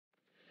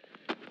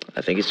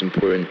I think it's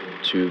important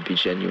to be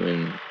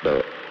genuine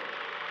about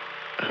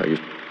how you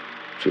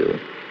feel.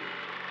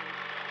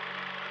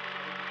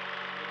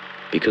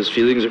 Because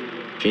feelings are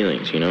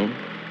feelings, you know?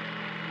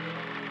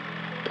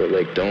 But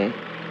like, don't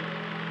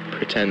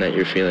pretend that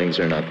your feelings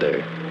are not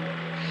there.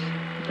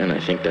 And I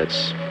think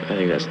that's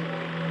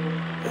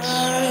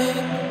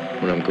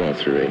what I'm going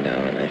through right now,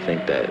 and I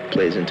think that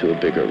plays into a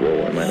bigger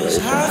role in my life.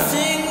 How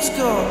things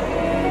go,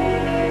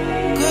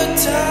 good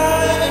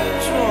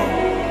times roll,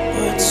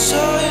 but so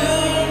you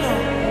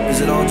know, is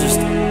it all just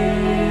your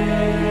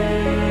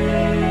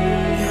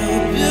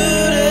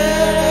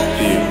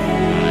beauty?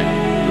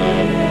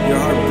 Your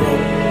heart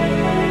broke.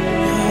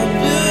 Your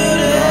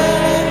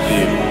beauty.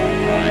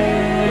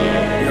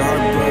 Your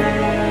heart broke.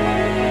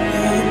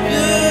 Your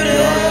beauty.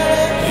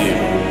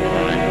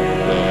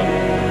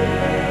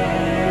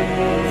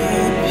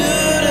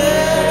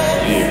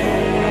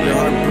 Your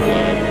heart broke.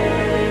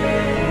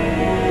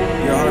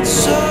 Your heart broke.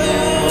 So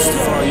most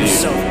of all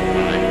yourself.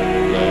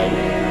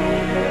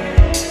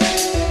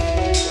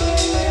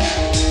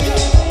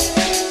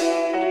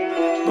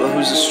 But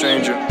who's a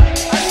stranger?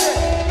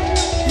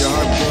 Your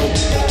heart broke.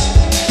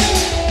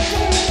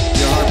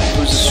 Your heart,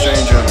 who's a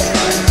stranger?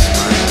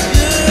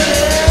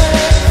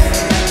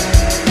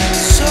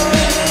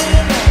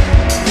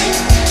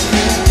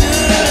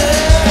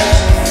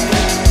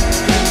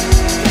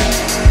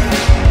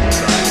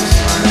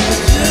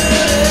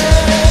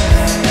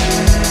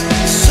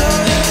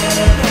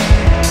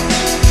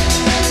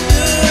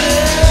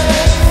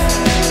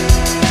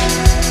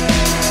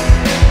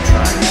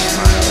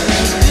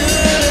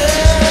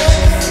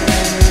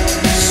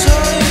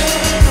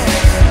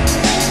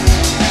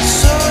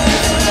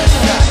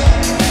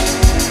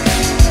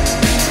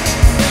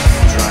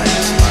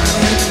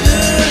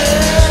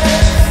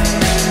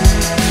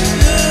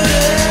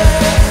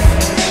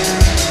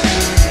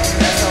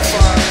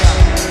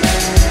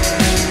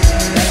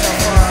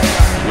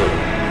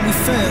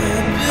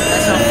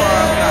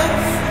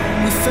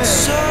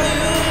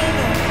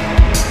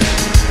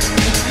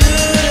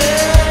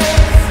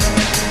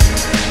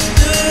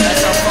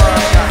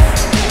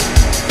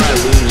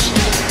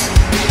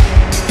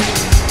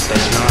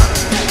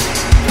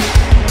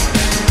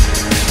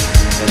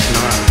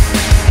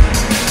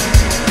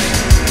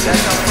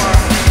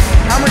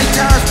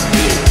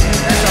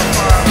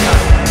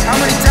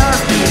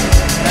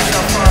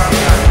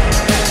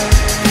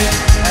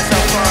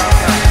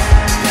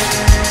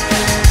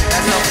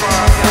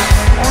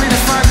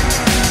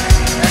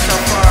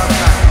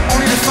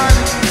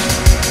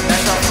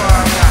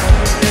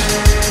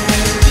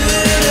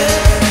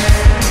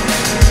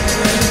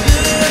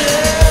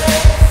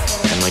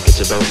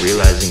 About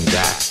realizing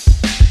that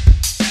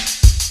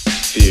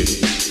few,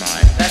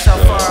 that's how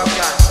far I've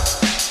got.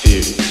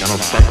 Few, I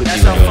don't fuck with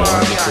you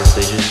anymore because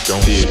they just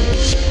don't. Few,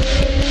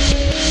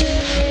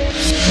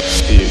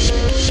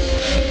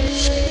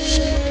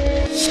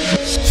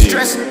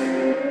 stressing,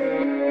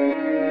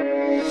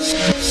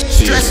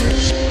 stressing.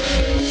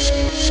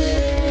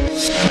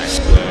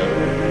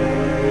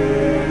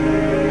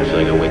 I feel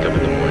like I wake up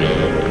in the morning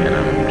and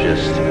I'm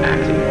just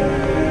acting.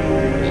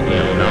 You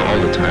know, not all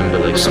the time,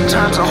 but like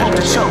sometimes I hope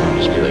to choke.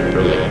 Just be like,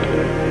 bro, like,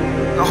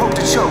 I hope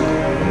to choke.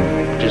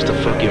 I'm just a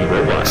fucking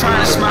robot.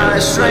 Trying to smile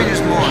at strangers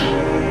more.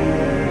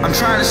 I'm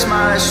trying to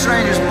smile at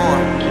strangers more.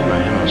 Keep my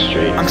hand on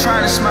straight. I'm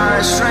trying to smile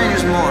at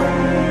strangers more.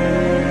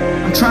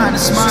 I'm trying to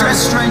smile at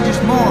strangers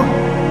more.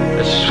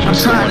 I'm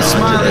trying to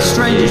smile at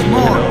strangers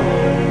more.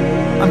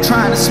 I'm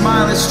trying to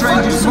smile at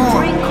strangers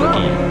more.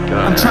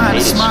 I'm trying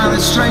to smile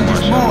at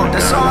strangers more.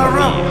 That's all I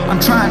wrote. I'm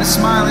trying to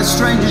smile at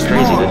strangers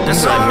more. That's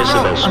all I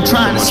wrote. I'm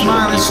trying to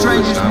smile at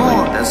strangers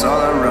more. That's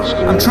all I wrote.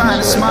 I'm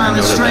trying to smile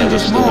at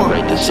strangers more.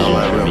 That's all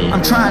I wrote.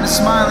 I'm trying to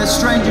smile at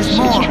strangers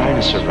more.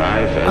 I'm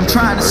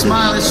trying to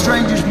smile at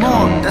strangers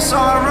more. That's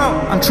all I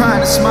wrote. I'm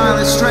trying to smile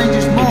at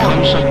strangers more.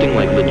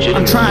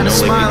 I'm trying to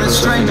smile at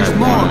strangers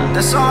more.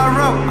 That's all I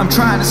wrote. I'm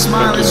trying to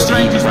smile at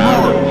strangers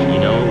more.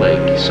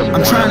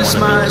 I'm trying to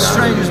smile at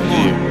strangers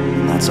more.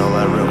 That's all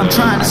I wrote. I'm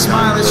trying to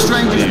smile at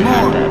strangers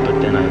more.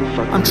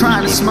 I'm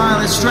trying to smile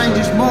at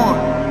strangers more.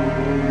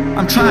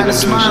 I'm trying to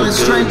smile at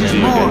strangers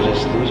more.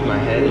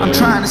 I'm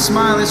trying to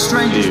smile at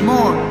strangers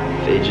more.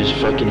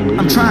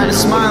 I'm trying to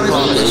smile at.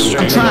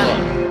 I'm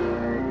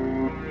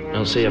trying.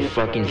 Don't say a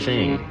fucking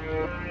thing.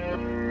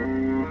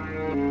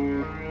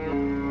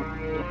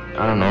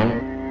 I don't know,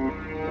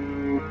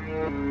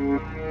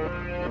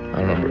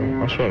 bro.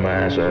 I'm sweating my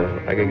ass off.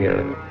 I could get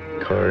a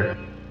car.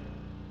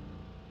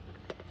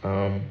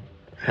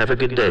 Have a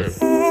good day.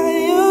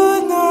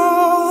 You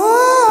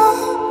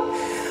know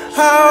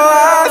how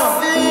I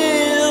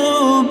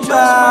feel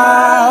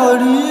about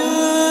you.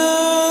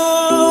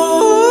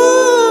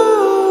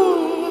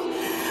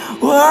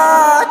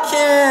 Why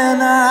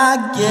can't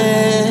I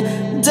get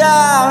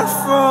down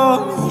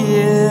from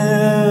here?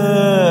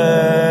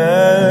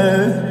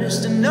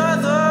 Just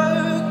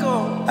another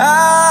goal.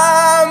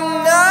 I'm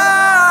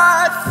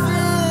not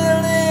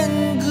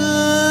feeling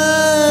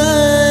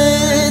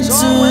good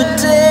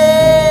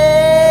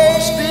today.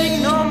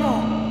 Speak no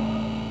more.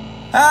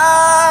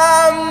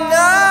 I'm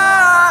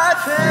not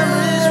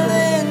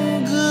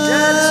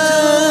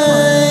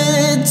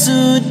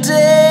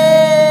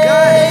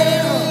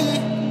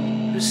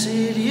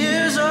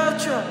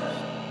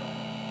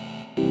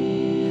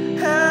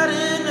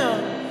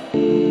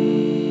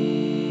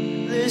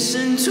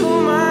listen to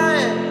my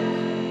head.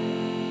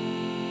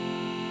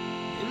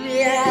 And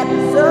the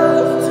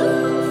episode's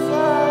too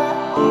far.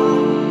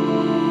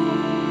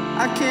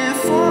 I can't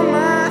form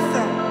my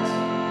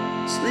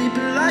thoughts.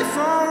 Sleeping life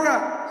on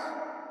rock.